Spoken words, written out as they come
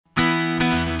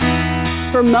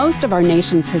For most of our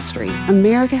nation's history,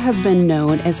 America has been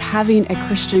known as having a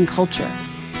Christian culture.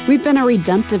 We've been a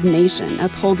redemptive nation,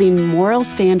 upholding moral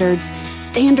standards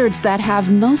that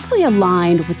have mostly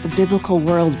aligned with the biblical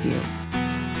worldview.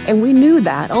 And we knew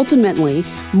that, ultimately,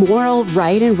 moral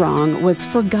right and wrong was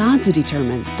for God to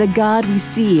determine, the God we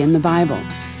see in the Bible.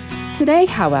 Today,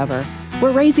 however,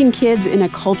 we're raising kids in a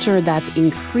culture that's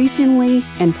increasingly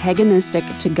antagonistic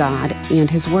to God and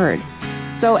His Word.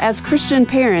 So as Christian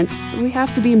parents, we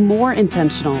have to be more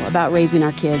intentional about raising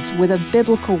our kids with a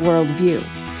biblical worldview.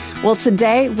 Well,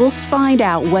 today we'll find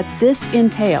out what this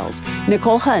entails.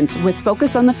 Nicole Hunt with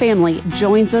Focus on the Family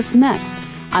joins us next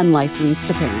on Licensed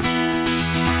to Parent.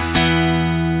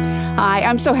 Hi,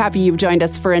 I'm so happy you've joined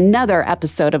us for another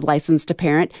episode of Licensed to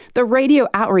Parent, the radio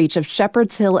outreach of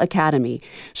Shepherd's Hill Academy.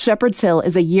 Shepherd's Hill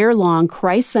is a year-long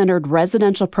Christ-centered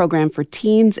residential program for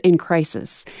teens in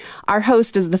crisis. Our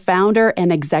host is the founder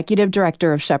and executive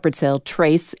director of Shepherd's Hill,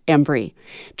 Trace Embry.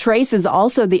 Trace is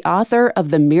also the author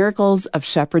of The Miracles of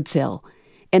Shepherd's Hill.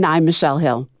 And I'm Michelle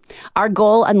Hill. Our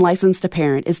goal on Licensed to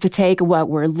Parent is to take what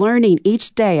we're learning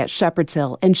each day at Shepherd's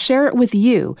Hill and share it with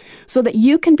you so that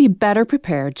you can be better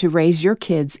prepared to raise your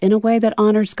kids in a way that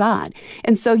honors God,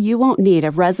 and so you won't need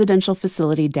a residential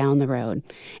facility down the road.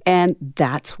 And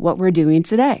that's what we're doing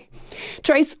today.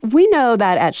 Trace, we know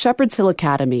that at Shepherd's Hill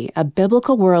Academy, a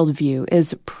biblical worldview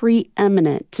is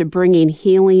preeminent to bringing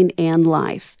healing and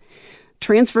life.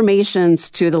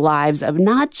 Transformations to the lives of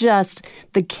not just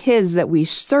the kids that we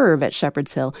serve at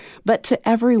Shepherd's Hill, but to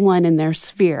everyone in their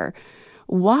sphere.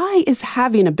 Why is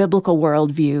having a biblical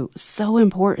worldview so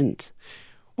important?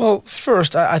 Well,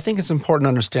 first, I think it's important to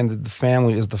understand that the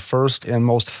family is the first and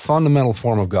most fundamental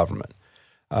form of government.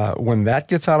 When that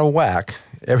gets out of whack,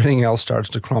 everything else starts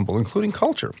to crumble, including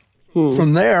culture.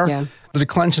 From there, the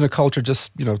declension of culture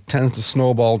just, tends to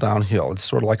snowball downhill. It's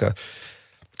sort of like a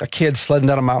kid sledding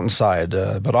down a mountainside,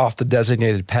 but off the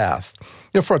designated path.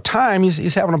 For a time,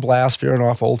 he's having a blast veering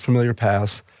off old familiar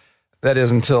paths. That is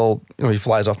until, he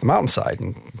flies off the mountainside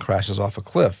and crashes off a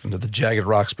cliff into the jagged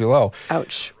rocks below.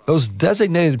 Ouch. Those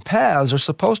designated paths are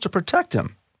supposed to protect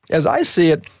him. As I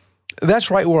see it, that's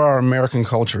right where our American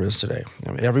culture is today.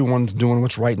 Everyone's doing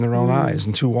what's right in their own eyes,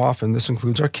 and too often this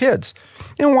includes our kids.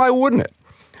 And why wouldn't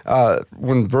it?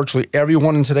 When virtually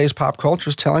everyone in today's pop culture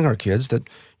is telling our kids that,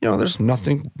 there's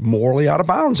nothing morally out of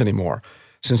bounds anymore.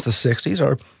 Since the 60s,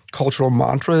 our cultural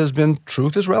mantra has been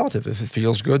truth is relative. If it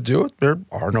feels good, do it. There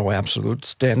are no absolute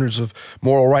standards of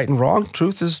moral right and wrong.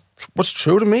 Truth is what's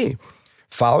true to me.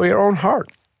 Follow your own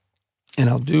heart.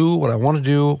 And I'll do what I want to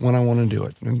do when I want to do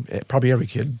it. And probably every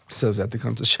kid says that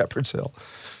comes to Shepherd's Hill.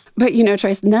 But,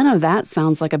 Trace, none of that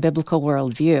sounds like a biblical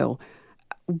worldview.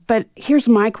 But here's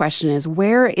my question is,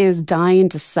 where is dying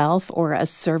to self or a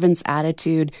servant's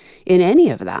attitude in any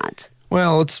of that?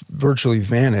 Well, it's virtually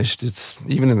vanished. It's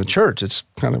even in the church, it's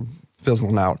kind of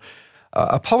fizzling out.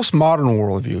 A postmodern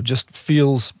worldview just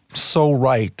feels so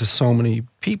right to so many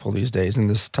people these days in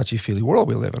this touchy-feely world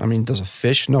we live in. I mean, does a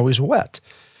fish know he's wet?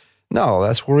 No,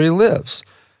 that's where he lives.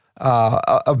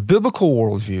 A biblical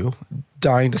worldview,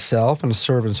 dying to self and a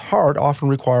servant's heart, often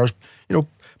requires,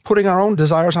 putting our own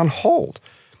desires on hold.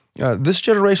 This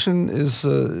generation is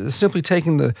simply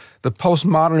taking the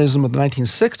postmodernism of the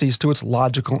 1960s to its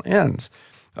logical ends.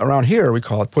 Around here, we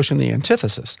call it pushing the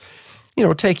antithesis.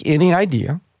 Take any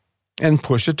idea and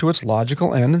push it to its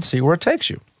logical end and see where it takes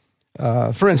you.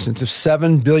 For instance, if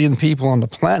 7 billion people on the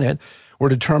planet were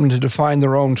determined to define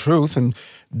their own truth and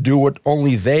do what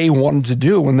only they wanted to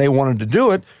do when they wanted to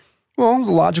do it, well,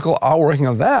 the logical outworking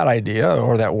of that idea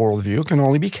or that worldview can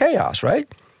only be chaos,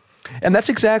 right? And that's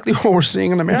exactly what we're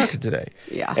seeing in America today.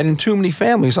 Yeah. And in too many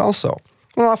families also.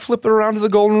 Well, I'll flip it around to the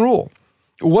golden rule.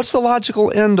 What's the logical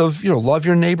end of, love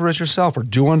your neighbor as yourself or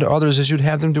do unto others as you'd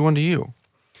have them do unto you?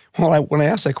 Well, when I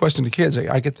ask that question to kids,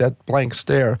 I get that blank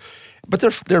stare. But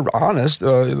they're honest.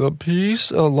 The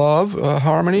peace, love,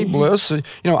 harmony, bliss, on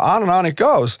and on it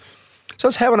goes. So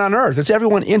it's heaven on earth. It's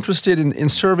everyone interested in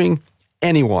serving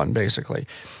anyone, basically.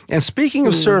 And speaking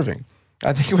of serving,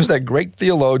 I think it was that great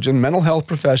theologian, mental health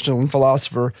professional, and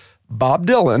philosopher, Bob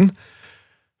Dylan,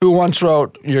 who once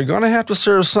wrote, "You're going to have to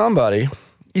serve somebody."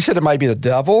 He said it might be the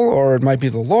devil or it might be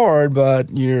the Lord,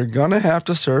 but you're going to have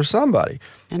to serve somebody.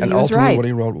 And he was ultimately right. What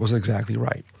he wrote was exactly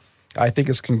right. I think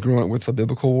it's congruent with the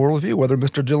biblical worldview, whether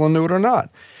Mr. Dylan knew it or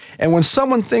not. And when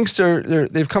someone thinks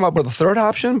they've come up with a third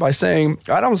option by saying,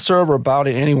 "I don't serve or bow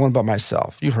to anyone but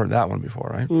myself." You've heard that one before,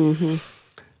 right? Mm-hmm.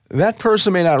 That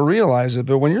person may not realize it,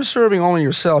 but when you're serving only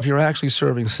yourself, you're actually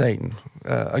serving Satan.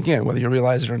 Again, whether you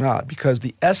realize it or not, because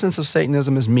the essence of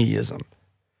Satanism is meism.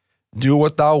 Do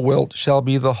what thou wilt shall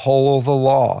be the whole of the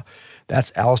law.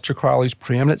 That's Aleister Crowley's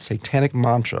preeminent satanic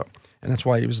mantra, and that's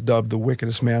why he was dubbed the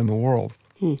wickedest man in the world.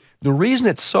 The reason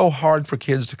it's so hard for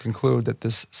kids to conclude that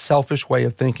this selfish way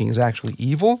of thinking is actually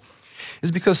evil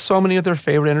is because so many of their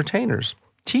favorite entertainers,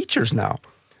 teachers now,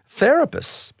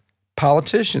 therapists,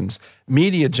 politicians,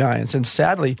 media giants, and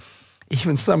sadly,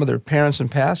 even some of their parents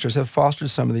and pastors have fostered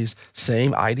some of these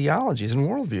same ideologies and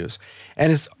worldviews.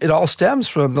 And it all stems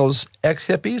from those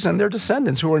ex-hippies and their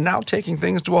descendants who are now taking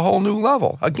things to a whole new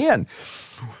level. Again,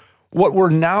 what we're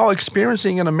now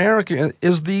experiencing in America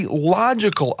is the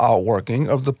logical outworking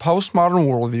of the postmodern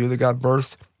worldview that got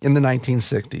birthed in the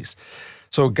 1960s.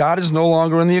 So God is no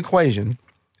longer in the equation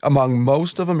among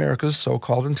most of America's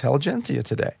so-called intelligentsia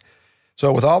today.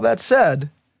 So with all that said,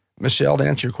 Michelle, to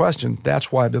answer your question,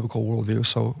 that's why biblical worldview is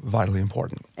so vitally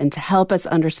important. And to help us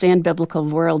understand biblical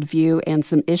worldview and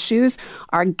some issues,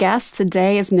 our guest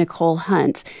today is Nicole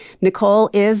Hunt. Nicole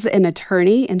is an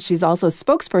attorney, and she's also a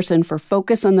spokesperson for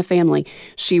Focus on the Family.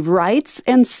 She writes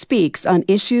and speaks on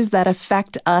issues that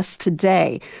affect us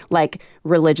today, like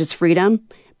religious freedom,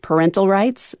 parental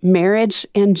rights, marriage,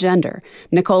 and gender.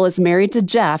 Nicole is married to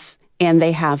Jeff, and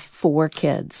they have 4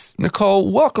 kids.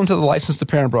 Nicole, welcome to the License to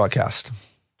Parent broadcast.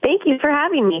 Thank you for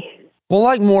having me. Well,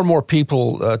 like more and more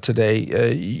people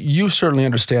today, you certainly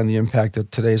understand the impact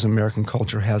that today's American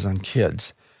culture has on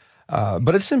kids.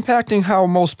 But it's impacting how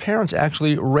most parents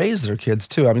actually raise their kids,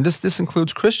 too. I mean, this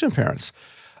includes Christian parents.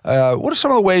 What are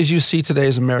some of the ways you see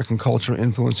today's American culture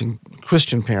influencing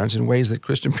Christian parents in ways that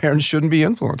Christian parents shouldn't be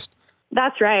influenced?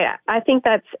 That's right. I think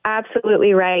that's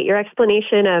absolutely right. Your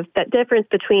explanation of that difference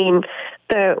between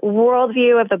the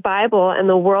worldview of the Bible and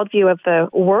the worldview of the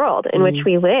world in which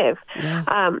we live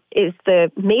is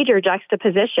the major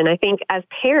juxtaposition. I think as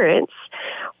parents,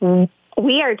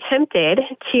 we are tempted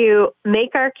to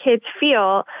make our kids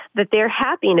feel that their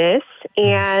happiness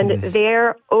and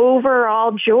their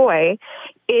overall joy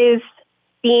is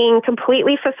being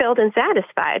completely fulfilled and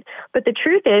satisfied. But the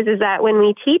truth is that when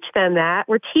we teach them that,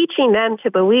 we're teaching them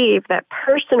to believe that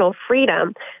personal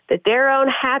freedom, that their own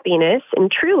happiness,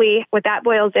 and truly what that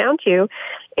boils down to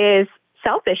is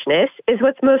selfishness, is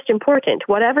what's most important.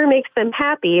 Whatever makes them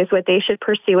happy is what they should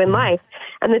pursue in life.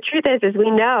 And the truth is we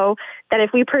know that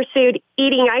if we pursued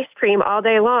eating ice cream all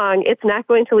day long, it's not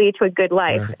going to lead to a good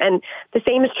life. Right. And the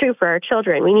same is true for our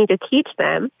children. We need to teach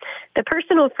them that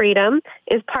personal freedom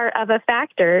is part of a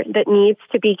factor that needs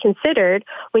to be considered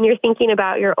when you're thinking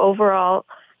about your overall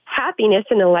happiness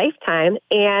in a lifetime.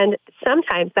 And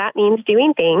sometimes that means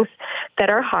doing things that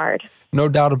are hard. No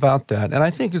doubt about that. And I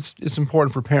think it's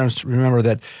important for parents to remember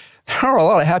that there are a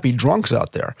lot of happy drunks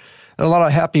out there. There are a lot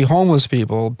of happy homeless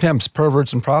people, pimps,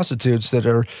 perverts, and prostitutes that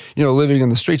are, living in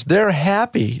the streets. They're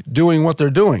happy doing what they're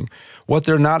doing. What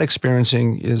they're not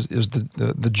experiencing is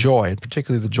the joy,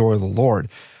 particularly the joy of the Lord,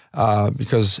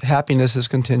 because happiness is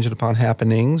contingent upon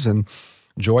happenings, and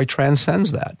joy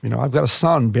transcends that. I've got a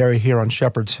son buried here on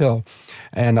Shepherd's Hill,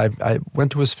 and I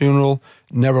went to his funeral,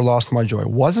 never lost my joy.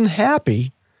 Wasn't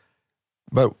happy,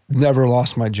 but never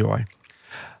lost my joy.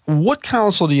 What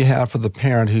counsel do you have for the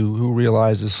parent who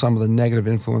realizes some of the negative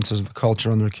influences of the culture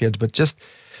on their kids, but just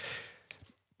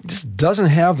doesn't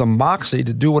have the moxie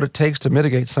to do what it takes to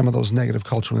mitigate some of those negative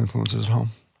cultural influences at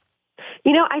home?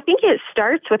 I think it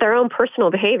starts with our own personal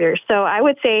behavior. So I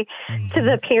would say to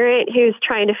the parent who's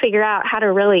trying to figure out how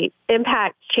to really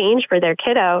impact change for their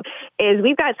kiddo is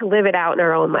we've got to live it out in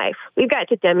our own life. We've got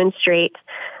to demonstrate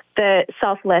the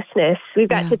selflessness. We've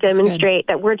got to demonstrate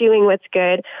that we're doing what's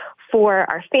good for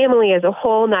our family as a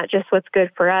whole, not just what's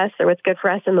good for us or what's good for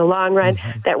us in the long run,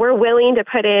 that we're willing to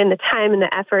put in the time and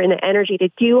the effort and the energy to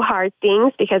do hard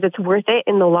things because it's worth it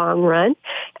in the long run.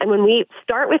 And when we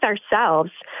start with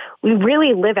ourselves, we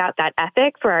really live out that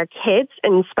ethic for our kids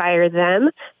and inspire them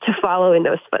to follow in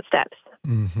those footsteps.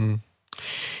 Mm-hmm.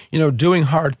 Doing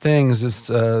hard things is,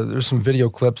 there's some video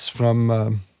clips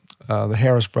from the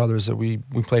Harris brothers that we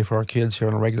play for our kids here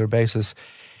on a regular basis.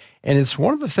 And it's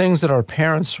one of the things that our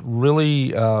parents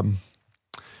really,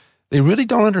 they really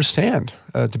don't understand,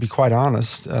 to be quite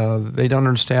honest. They don't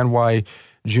understand why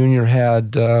Junior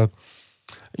had,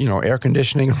 air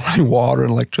conditioning and running water and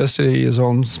electricity, his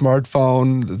own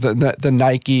smartphone, the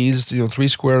Nikes, 3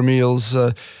 square meals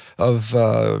of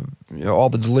all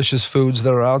the delicious foods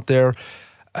that are out there,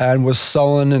 and was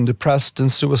sullen and depressed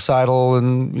and suicidal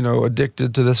and,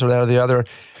 addicted to this or that or the other.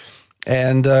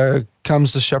 And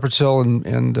comes to Shepherd's Hill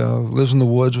and lives in the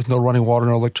woods with no running water,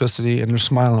 no electricity, and they're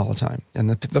smiling all the time.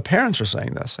 And the parents are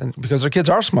saying this, and because their kids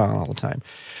are smiling all the time.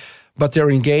 But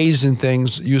they're engaged in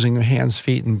things using their hands,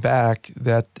 feet, and back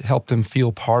that help them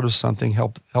feel part of something,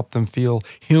 help them feel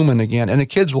human again. And the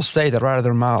kids will say that right out of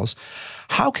their mouths.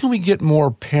 How can we get more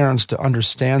parents to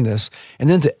understand this and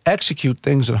then to execute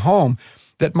things at home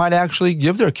that might actually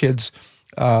give their kids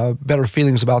better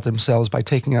feelings about themselves by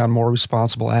taking on more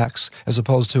responsible acts as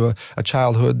opposed to a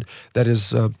childhood that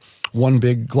is one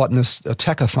big gluttonous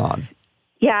tech-a-thon?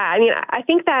 Yeah, I mean, I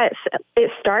think that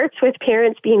it starts with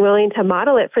parents being willing to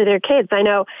model it for their kids. I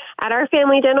know at our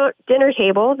family dinner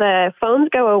table, the phones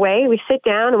go away. We sit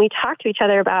down and we talk to each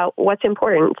other about what's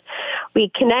important.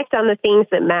 We connect on the things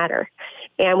that matter.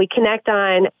 And we connect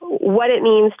on what it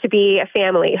means to be a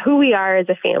family, who we are as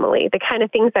a family, the kind of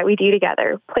things that we do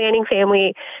together, planning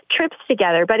family trips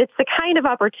together. But it's the kind of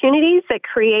opportunities that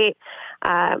create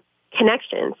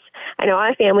connections. I know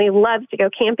our family loves to go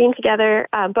camping together,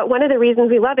 but one of the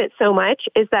reasons we love it so much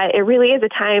is that it really is a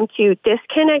time to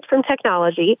disconnect from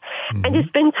technology and to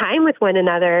spend time with one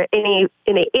another in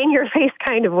a in-your-face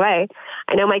kind of way.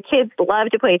 I know my kids love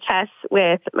to play chess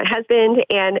with my husband,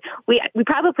 and we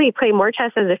probably play more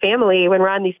chess as a family when we're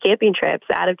on these camping trips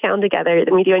out of town together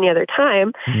than we do any other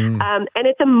time. And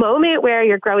it's a moment where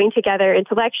you're growing together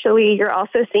intellectually. You're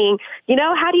also seeing,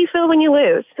 how do you feel when you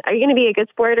lose? Are you going to be a good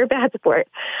sport or bad sport?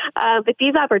 But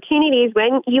these opportunities,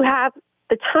 when you have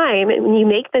the time and when you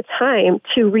make the time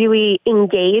to really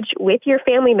engage with your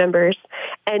family members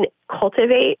and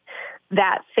cultivate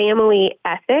that family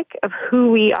ethic of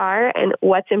who we are and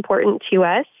what's important to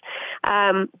us,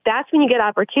 that's when you get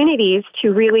opportunities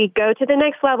to really go to the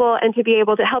next level and to be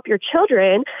able to help your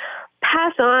children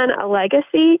pass on a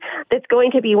legacy that's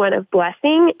going to be one of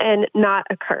blessing and not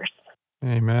a curse.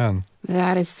 Amen.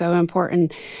 That is so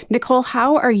important. Nicole,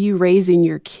 how are you raising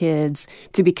your kids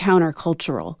to be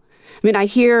countercultural? I mean, I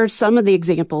hear some of the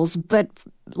examples, but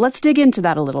let's dig into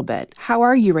that a little bit. How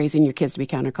are you raising your kids to be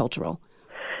countercultural?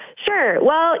 Sure.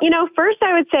 Well, first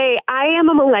I would say I am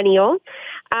a millennial.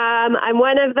 I'm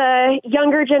one of the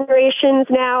younger generations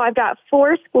now. I've got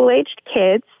 4 school-aged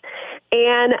kids.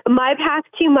 And my path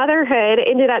to motherhood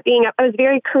ended up being, I was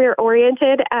very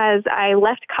career-oriented as I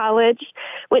left college,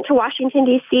 went to Washington,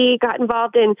 D.C., got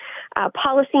involved in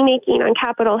policymaking on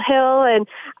Capitol Hill. And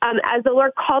as the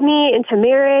Lord called me into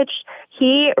marriage,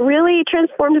 He really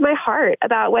transformed my heart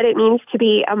about what it means to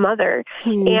be a mother.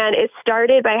 And it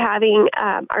started by having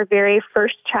our very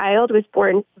first child was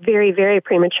born very, very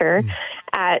premature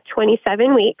at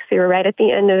 27 weeks. We were right at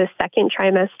the end of the second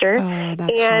trimester. And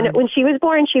hard. when she was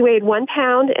born, she weighed 1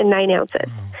 pound and 9 ounces.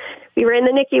 We were in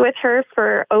the NICU with her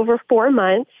for over 4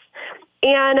 months.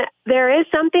 And there is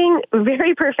something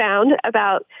very profound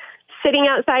about sitting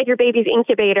outside your baby's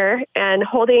incubator and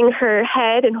holding her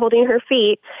head and holding her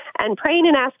feet and praying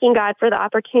and asking God for the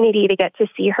opportunity to get to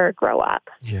see her grow up.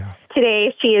 Yeah.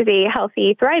 Today, she is a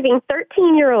healthy, thriving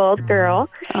 13-year-old girl.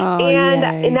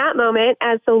 And in that moment,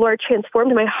 as the Lord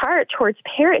transformed my heart towards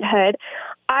parenthood,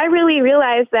 I really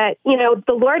realized that,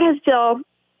 the Lord has still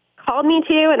called me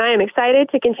to, and I am excited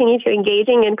to continue to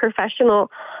engaging in a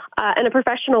professional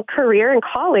career and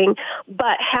calling,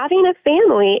 but having a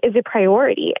family is a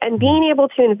priority, and being able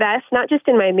to invest not just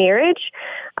in my marriage,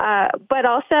 but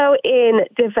also in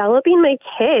developing my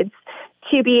kids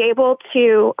to be able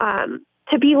to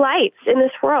be lights in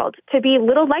this world, to be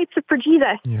little lights for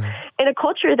Jesus in a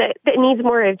culture that needs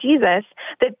more of Jesus,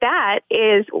 that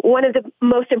is one of the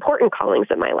most important callings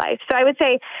of my life. So I would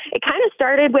say it kind of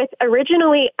started with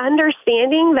originally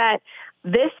understanding that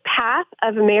this path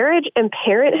of marriage and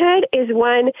parenthood is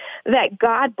one that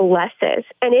God blesses,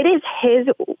 and it is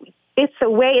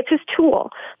it's His tool.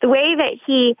 The way that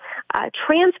He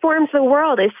transforms the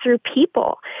world is through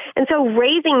people. And so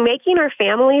making our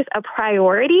families a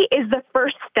priority is the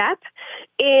first step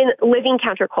in living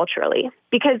counterculturally.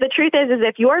 Because the truth is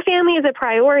if your family is a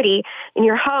priority in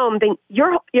your home, then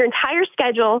your entire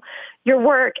schedule, your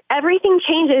work, everything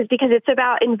changes, because it's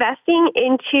about investing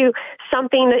into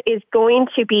something that is going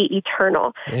to be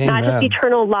eternal. Amen. Not just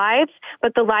eternal lives,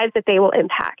 but the lives that they will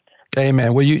impact.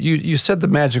 Amen. Well, you said the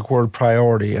magic word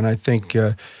priority, and I think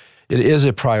it is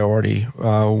a priority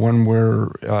when we're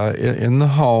in the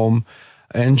home,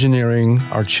 engineering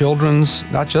our children's,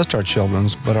 not just our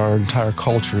children's, but our entire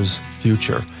culture's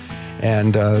future.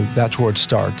 And that's where it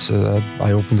starts.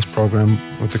 I opened this program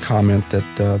with the comment that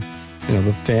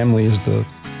the family is the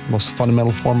most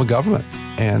fundamental form of government,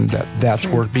 and that's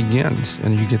where it begins.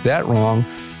 And you get that wrong,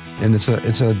 and it's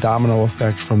a domino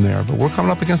effect from there. But we're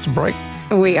coming up against a break.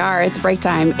 We are. It's break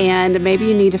time. And maybe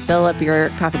you need to fill up your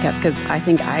coffee cup, because I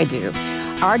think I do.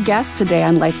 Our guest today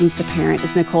on Licensed to Parent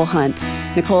is Nicole Hunt.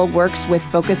 Nicole works with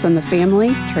Focus on the Family.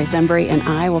 Trace Embry and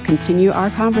I will continue our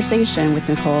conversation with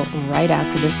Nicole right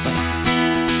after this break.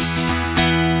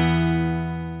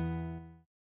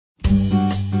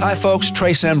 Hi, folks.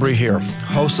 Trace Embry here,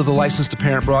 host of the Licensed to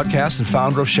Parent broadcast and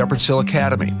founder of Shepherd's Hill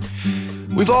Academy.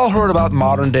 We've all heard about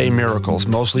modern-day miracles,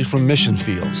 mostly from mission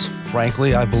fields.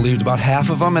 Frankly, I believed about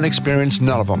half of them and experienced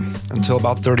none of them until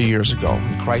about 30 years ago,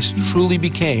 when Christ truly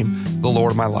became the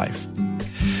Lord of my life.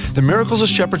 The Miracles of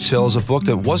Shepherd's Hill is a book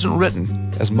that wasn't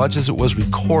written as much as it was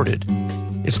recorded.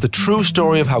 It's the true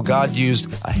story of how God used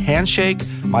a handshake,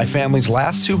 my family's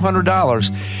last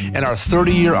 $200, and our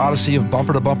 30-year odyssey of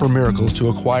bumper-to-bumper miracles to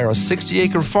acquire a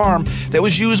 60-acre farm that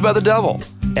was used by the devil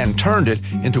and turned it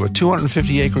into a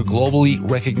 250-acre globally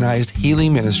recognized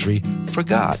healing ministry for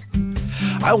God.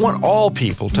 I want all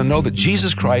people to know that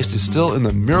Jesus Christ is still in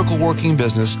the miracle-working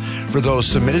business for those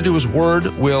submitted to His word,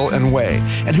 will, and way,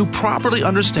 and who properly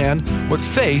understand what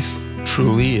faith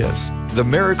truly is. The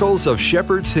Miracles of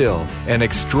Shepherd's Hill, an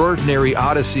extraordinary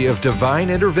odyssey of divine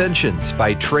interventions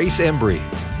by Trace Embry.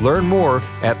 Learn more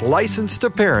at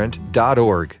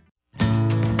licensedtoparent.org.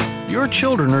 Your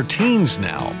children are teens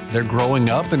now. They're growing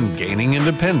up and gaining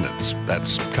independence.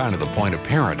 That's kind of the point of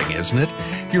parenting, isn't it?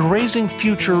 You're raising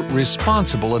future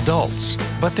responsible adults,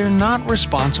 but they're not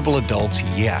responsible adults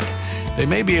yet. They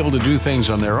may be able to do things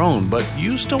on their own, but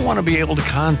you still want to be able to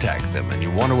contact them and you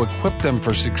want to equip them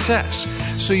for success.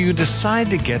 So you decide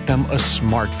to get them a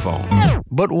smartphone.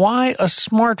 But why a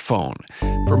smartphone?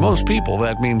 For most people,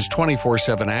 that means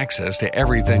 24/7 access to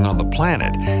everything on the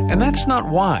planet, and that's not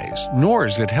wise, nor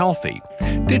is it healthy.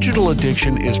 Digital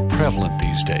addiction is prevalent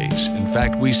these days. In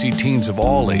fact, we see teens of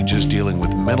all ages dealing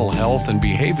with mental health and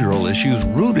behavioral issues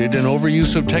rooted in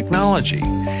overuse of technology.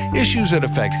 Issues that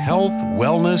affect health,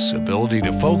 wellness, ability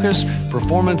to focus,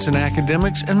 performance in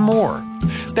academics, and more.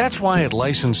 That's why at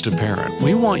Licensed to Parent,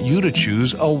 we want you to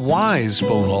choose a wise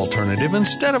phone alternative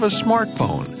instead of a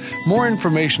smartphone. More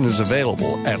information is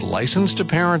available at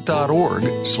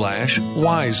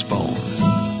licensedtoparent.org/wisephone.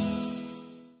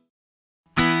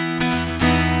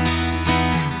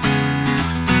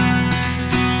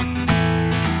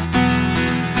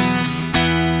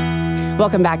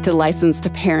 Welcome back to Licensed to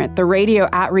Parent, the radio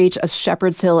outreach of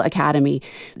Shepherd's Hill Academy.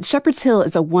 Shepherd's Hill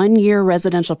is a one-year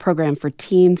residential program for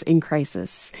teens in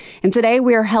crisis. And today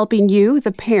we are helping you,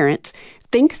 the parent,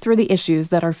 think through the issues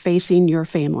that are facing your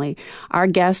family. Our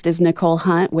guest is Nicole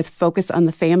Hunt with Focus on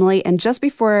the Family. And just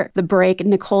before the break,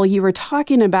 Nicole, you were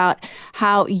talking about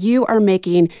how you are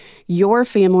making your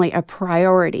family a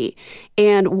priority.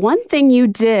 And one thing you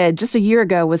did just a year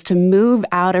ago was to move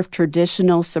out of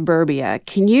traditional suburbia.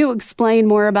 Can you explain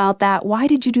more about that? Why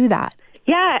did you do that?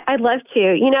 Yeah, I'd love to.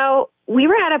 You know, we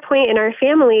were at a point in our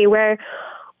family where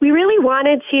we really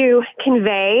wanted to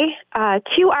convey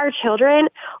to our children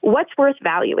what's worth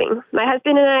valuing. My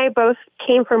husband and I both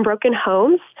came from broken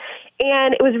homes,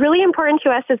 and it was really important to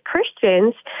us as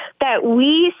Christians that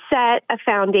we set a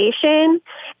foundation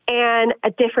and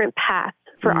a different path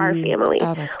for our family.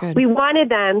 Oh, that's good. We wanted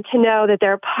them to know that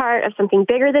they're part of something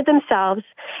bigger than themselves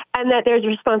and that there's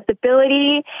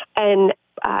responsibility and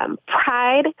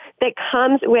pride that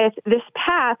comes with this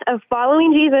path of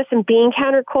following Jesus and being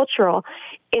countercultural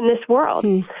in this world.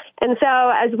 And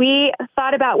so as we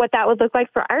thought about what that would look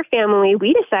like for our family,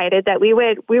 we decided that we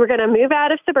were going to move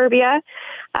out of suburbia.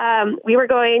 We were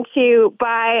going to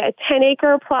buy a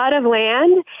 10-acre plot of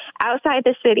land outside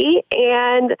the city,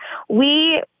 and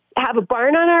we have a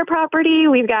barn on our property.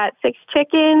 We've got 6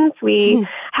 chickens. We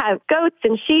have goats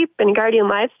and sheep and a guardian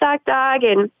livestock dog.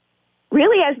 And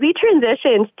really, as we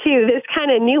transitioned to this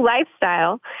kind of new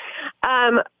lifestyle,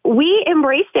 we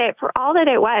embraced it for all that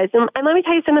it was. And let me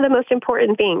tell you some of the most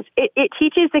important things. It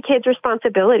teaches the kids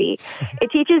responsibility. It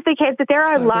teaches the kids that there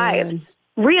are lives,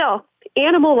 real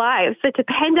animal lives that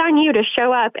depend on you to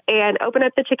show up and open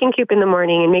up the chicken coop in the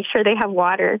morning and make sure they have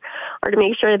water, or to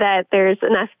make sure that there's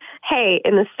enough hay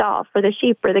in the stall for the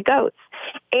sheep or the goats.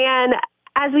 And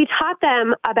as we taught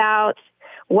them about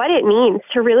what it means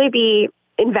to really be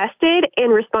invested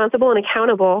and responsible and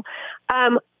accountable,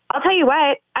 I'll tell you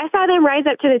what, I saw them rise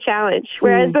up to the challenge.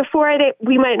 Whereas before they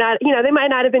might not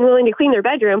have been willing to clean their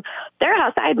bedroom. They're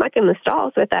outside mucking the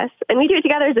stalls with us. And we do it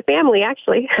together as a family,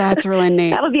 actually. That's really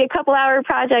neat. That'll be a couple-hour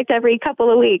project every couple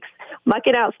of weeks,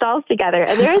 mucking out stalls together.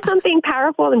 And there is something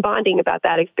powerful and bonding about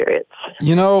that experience.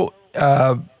 You know,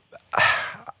 I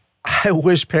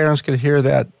wish parents could hear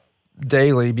that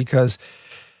daily, because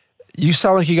you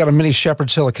sound like you got a mini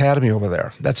Shepherd's Hill Academy over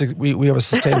there. We have a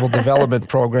sustainable development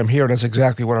program here, and that's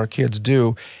exactly what our kids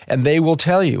do. And they will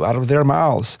tell you out of their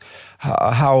mouths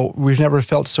how we've never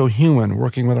felt so human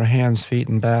working with our hands, feet,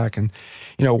 and back. And,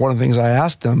 you know, one of the things I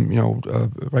asked them,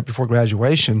 right before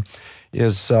graduation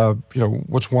is,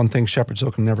 what's one thing Shepherd's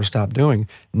Hill can never stop doing?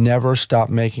 Never stop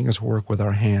making us work with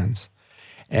our hands.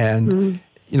 And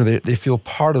they feel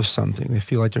part of something. They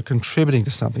feel like they're contributing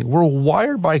to something. We're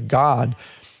wired by God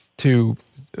to,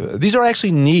 these are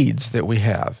actually needs that we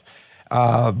have.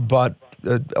 But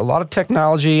a lot of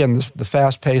technology and the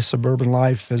fast-paced suburban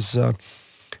life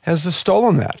has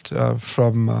stolen that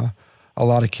from a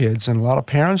lot of kids. And a lot of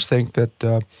parents think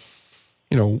that,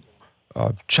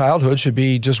 childhood should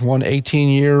be just one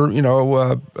 18-year,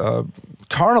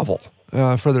 carnival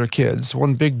for their kids,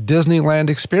 one big Disneyland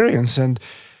experience, and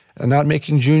not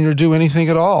making Junior do anything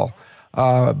at all.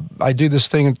 I do this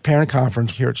thing at parent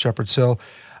conference here at Shepherd's Hill.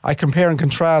 I compare and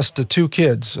contrast the two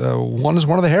kids. One is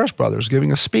one of the Harris brothers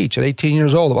giving a speech at 18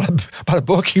 years old about a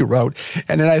book he wrote,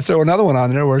 and then I throw another one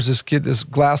on there where this kid, this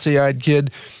glassy-eyed kid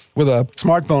with a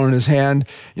smartphone in his hand,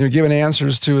 giving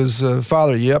answers to his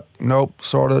father. Yep, nope,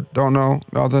 sort of, don't know,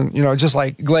 nothing. Just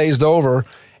like glazed over,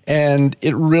 and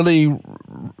it really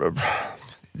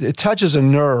it touches a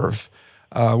nerve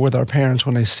with our parents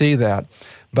when they see that.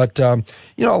 But a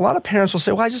lot of parents will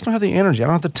say, "Well, I just don't have the energy. I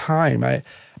don't have the time.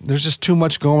 There's just too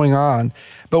much going on."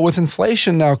 But with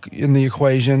inflation now in the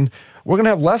equation, we're going to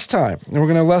have less time, and we're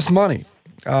going to have less money.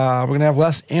 We're going to have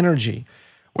less energy.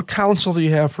 What counsel do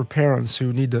you have for parents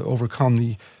who need to overcome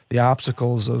the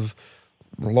obstacles of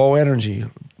low energy,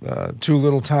 too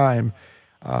little time,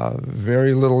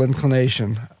 very little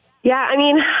inclination? Yeah,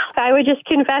 I would just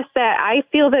confess that I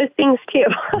feel those things too.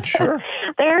 Sure.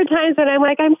 There are times when I'm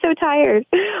like, I'm so tired.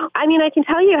 I can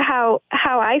tell you how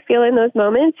I feel in those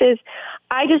moments is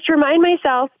I just remind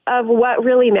myself of what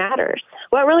really matters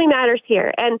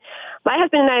here. And my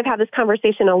husband and I have had this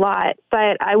conversation a lot,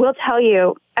 but I will tell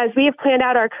you, as we have planned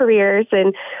out our careers,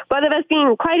 and both of us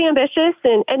being quite ambitious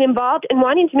and involved in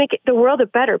wanting to make the world a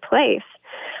better place,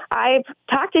 I've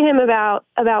talked to him about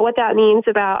what that means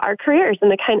about our careers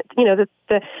and the kind of,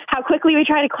 the how quickly we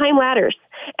try to climb ladders.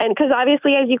 And because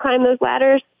obviously as you climb those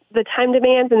ladders, the time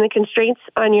demands and the constraints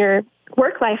on your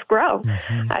work life grow.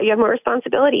 Mm-hmm. You have more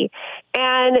responsibility.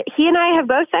 And he and I have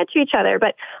both said to each other,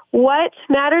 but what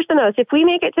matters the most, if we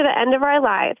make it to the end of our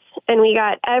lives and we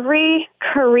got every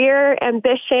career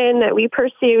ambition that we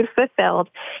pursued fulfilled,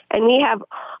 and we have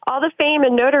all the fame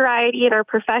and notoriety in our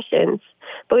professions,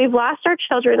 but we've lost our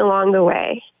children along the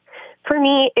way, for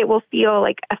me, it will feel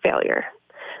like a failure.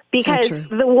 Because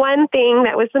the one thing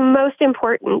that was the most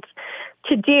important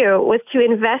to do was to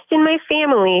invest in my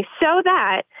family so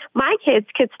that my kids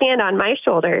could stand on my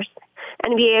shoulders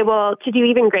and be able to do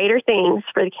even greater things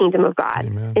for the kingdom of God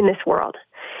Amen. In this world.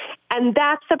 And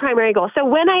that's the primary goal. So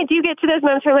when I do get to those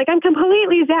moments where I'm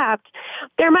completely zapped,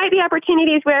 there might be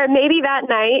opportunities where maybe that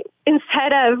night,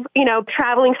 instead of,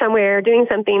 traveling somewhere or doing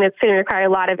something that's going to require a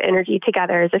lot of energy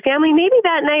together as a family, maybe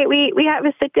that night we have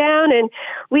a sit down and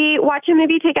we watch a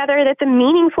movie together that's a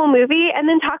meaningful movie and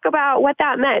then talk about what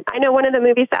that meant. I know one of the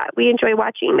movies that we enjoy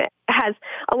watching that has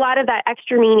a lot of that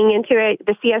extra meaning into it,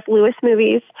 the C.S. Lewis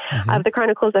movies of the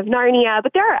Chronicles of Narnia,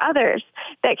 but there are others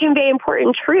that convey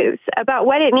important truths about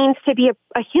what it means to be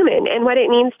a human and what it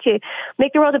means to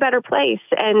make the world a better place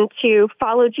and to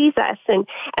follow Jesus. And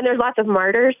there's lots of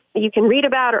martyrs you can read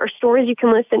about or stories you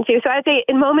can listen to. So I'd say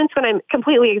in moments when I'm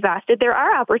completely exhausted, there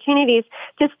are opportunities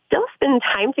to still spend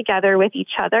time together with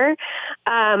each other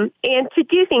and to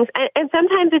do things. And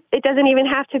sometimes it doesn't even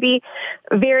have to be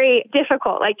very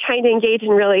difficult, like trying to engage in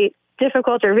really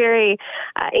difficult or very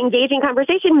engaging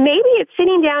conversation. Maybe it's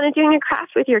sitting down and doing a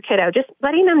craft with your kiddo, just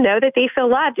letting them know that they feel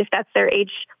loved if that's their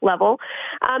age level.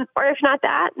 Or if not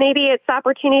that, maybe it's the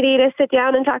opportunity to sit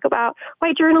down and talk about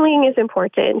why journaling is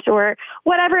important or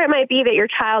whatever it might be that your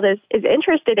child is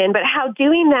interested in, but how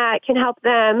doing that can help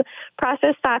them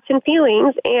process thoughts and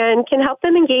feelings and can help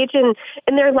them engage in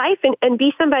their life and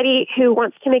be somebody who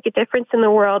wants to make a difference in the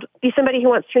world, be somebody who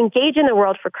wants to engage in the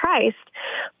world for Christ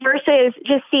versus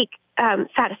just seek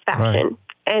satisfaction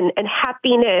and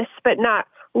happiness, but not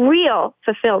real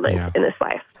fulfillment in this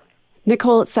life.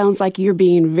 Nicole, it sounds like you're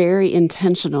being very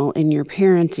intentional in your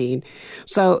parenting.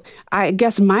 So I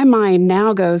guess my mind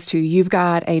now goes to, you've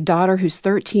got a daughter who's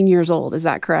 13 years old. Is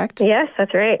that correct? Yes,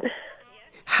 that's right.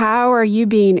 How are you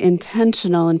being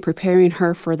intentional in preparing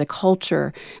her for the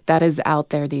culture that is out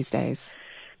there these days?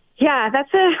 Yeah,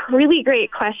 that's a really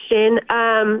great question.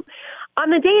 On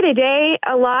the day-to-day,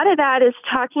 a lot of that is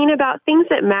talking about things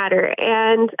that matter.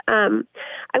 And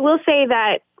I will say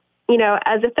that,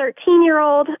 as a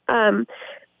 13-year-old,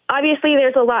 obviously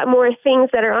there's a lot more things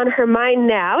that are on her mind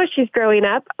now as she's growing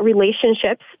up,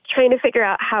 relationships, trying to figure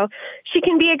out how she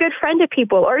can be a good friend to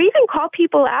people or even call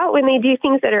people out when they do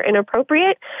things that are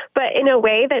inappropriate, but in a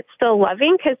way that's still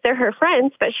loving because they're her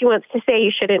friends, but she wants to say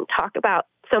you shouldn't talk about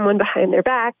someone behind their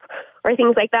back or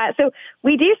things like that. So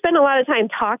we do spend a lot of time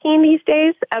talking these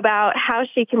days about how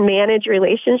she can manage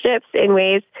relationships in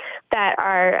ways that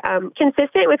are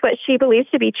consistent with what she believes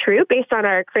to be true based on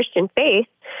our Christian faith,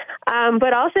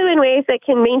 but also in ways that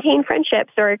can maintain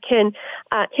friendships or can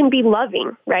be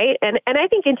loving, right? And I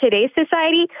think in today's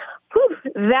society,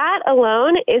 that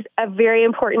alone is a very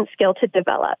important skill to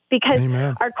develop, because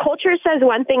Amen. Our culture says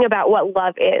one thing about what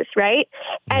love is, right?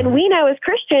 And we know as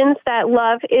Christians that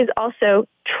love is also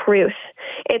truth.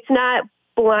 It's not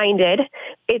blinded,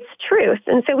 it's truth.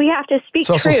 And so we have to speak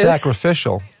truth. It's also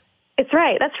sacrificial. It's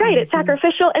right. That's right. It's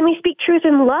sacrificial, and we speak truth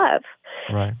in love.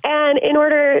 Right. And in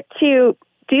order to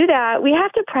do that, we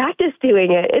have to practice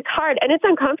doing it. It's hard, and it's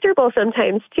uncomfortable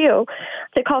sometimes too,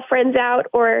 to call friends out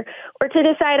or to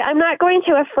decide I'm not going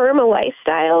to affirm a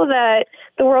lifestyle that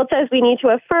the world says we need to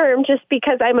affirm just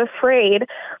because I'm afraid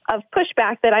of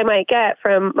pushback that I might get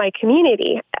from my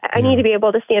community. I need to be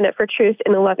able to stand up for truth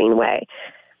in a loving way.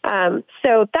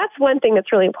 So that's one thing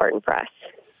that's really important for us.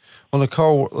 Well,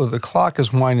 Nicole, the clock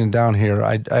is winding down here.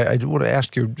 I want to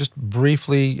ask you just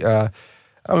briefly,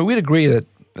 we'd agree that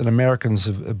Americans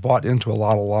have bought into a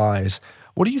lot of lies.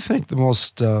 What do you think the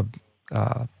most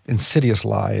insidious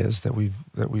lie is that we've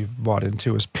bought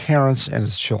into as parents and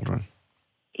as children?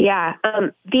 Yeah,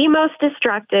 the most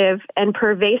destructive and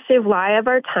pervasive lie of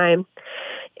our time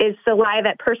is the lie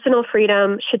that personal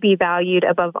freedom should be valued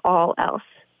above all else.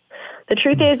 The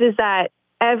truth is that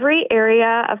every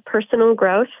area of personal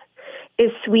growth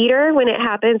is sweeter when it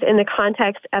happens in the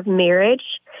context of marriage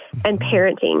and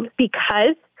parenting,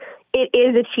 because it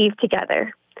is achieved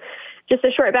together. Just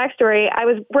a short backstory. I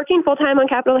was working full-time on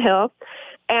Capitol Hill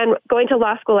and going to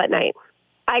law school at night.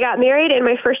 I got married in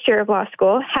my first year of law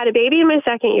school, had a baby in my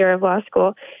second year of law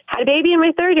school, had a baby in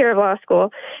my third year of law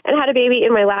school, and had a baby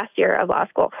in my last year of law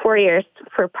school, 4 years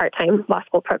for a part-time law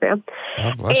school program.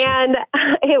 And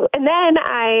then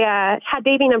I had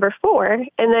baby number 4,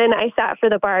 and then I sat for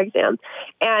the bar exam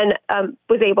and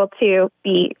was able to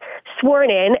be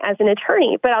sworn in as an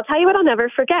attorney. But I'll tell you what I'll never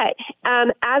forget.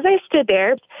 As I stood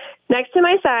there, next to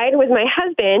my side was my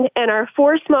husband and our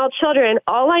 4 small children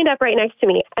all lined up right next to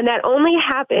me. And that only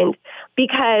happened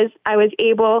because I was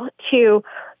able to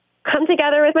come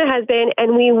together with my husband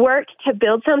and we worked to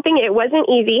build something. It wasn't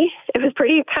easy. It was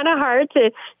pretty kind of hard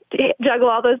to juggle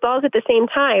all those balls at the same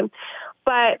time.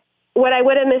 But what I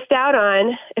would have missed out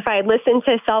on if I had listened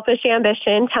to selfish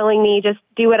ambition telling me just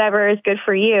do whatever is good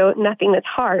for you, nothing that's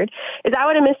hard, is I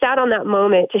would have missed out on that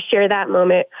moment to share that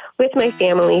moment with my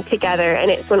family together.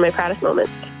 And it's one of my proudest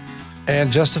moments.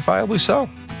 And justifiably so.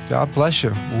 God bless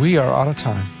you. We are out of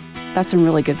time. That's some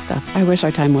really good stuff. I wish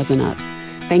our time wasn't up.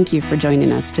 Thank you for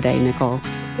joining us today, Nicole.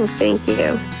 Well, thank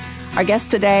you. Our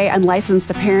guest today on Licensed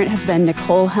to Parent has been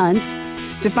Nicole Hunt.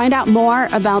 To find out more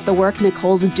about the work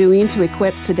Nicole's doing to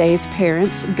equip today's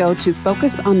parents, go to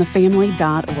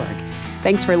focusonthefamily.org.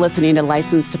 Thanks for listening to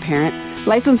Licensed to Parent.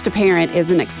 Licensed to Parent is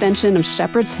an extension of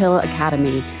Shepherd's Hill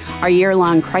Academy, our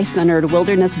year-long Christ-centered,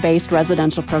 wilderness-based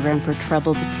residential program for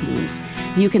troubled teens.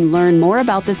 You can learn more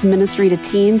about this ministry to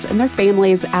teens and their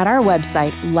families at our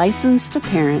website,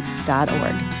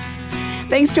 licensedtoparent.org.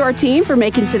 Thanks to our team for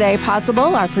making today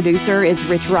possible. Our producer is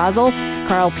Rich Rosel.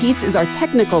 Carl Peets is our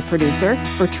technical producer.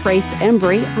 For Trace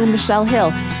Embry, I'm Michelle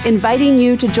Hill, inviting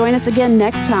you to join us again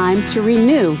next time to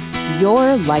renew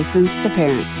your license to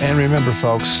parent. And remember,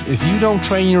 folks, if you don't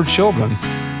train your children,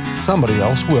 somebody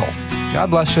else will. God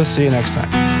bless you. See you next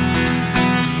time.